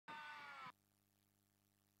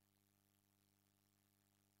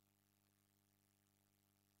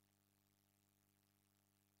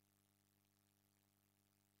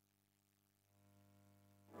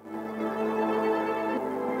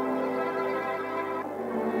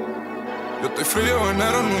Yo estoy frío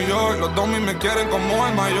enero en New York. Los domis me quieren como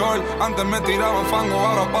el mayor. Antes me tiraban fango,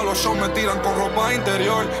 ahora pa' los shows me tiran con ropa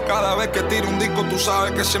interior. Cada vez que tiro un disco tú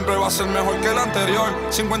sabes que siempre va a ser mejor que el anterior.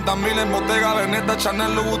 50.000 en Bottega Veneta,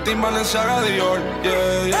 Chanel, Louboutin, Balenciaga, Dior.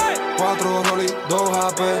 Yeah, yeah. 4 Rolly, 2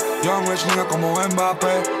 AP. Young Rich nigga como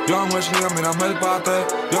Mbappé. Young Rich nigga, mírame el pate.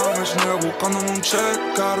 Young Rich nigga buscándome un check.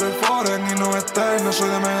 Carry foreign y no estés. No soy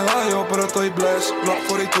de medallo, pero estoy blessed. Block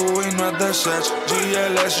 42 y no es de sex.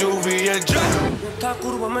 GLS, UV, el jet. En esta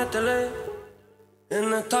curva métele.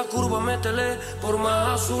 En esta curva métele. Por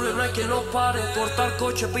más azules no hay quien nos pare. Cortar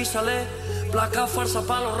coche, písale. Placa falsa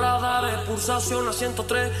pa' los radares, pulsación a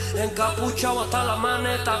 103, encapuchado hasta la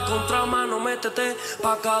maneta, contramano métete,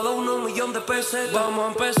 pa' cada uno 1.000.000 de pesetas. Vamos a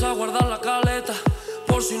empezar a guardar la caleta,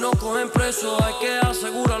 por si no cogen preso, hay que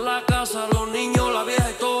asegurar la casa, los niños, la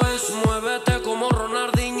vieja y todo eso. Muévete como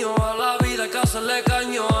Ronaldinho, a la vida hay que hacerle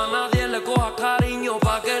caño, a nadie le coja cariño,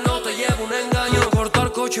 pa' que no te lleve un engaño.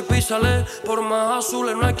 Cortar coche y písale, por más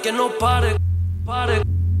azules no hay quien nos pare, pare,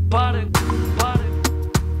 pare, pare.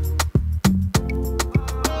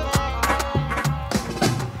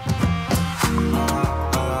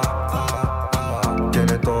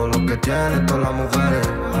 Todo lo que tiene todas las mujeres.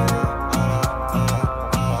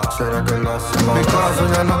 ¿Será que lo hace? Mi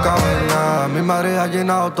corazón ya no cabe en nada. Mi madre ha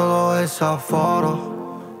llenado todo ese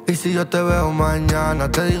aforo. Y si yo te veo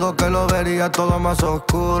mañana, te digo que lo vería todo más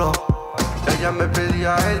oscuro. Ella me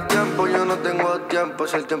pedía el tiempo, yo no tengo tiempo,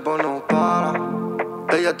 si el tiempo no para.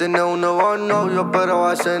 Ella tiene un nuevo novio, pero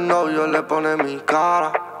a ese novio le pone mi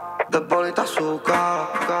cara. De bonita su cara.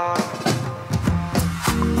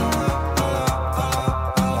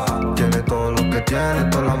 Todo lo que tiene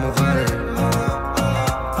todas las mujeres.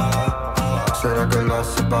 ¿Será que lo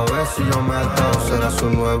hace pa' ver si yo me ateo? ¿Será su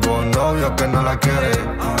nuevo novio que no la quiere?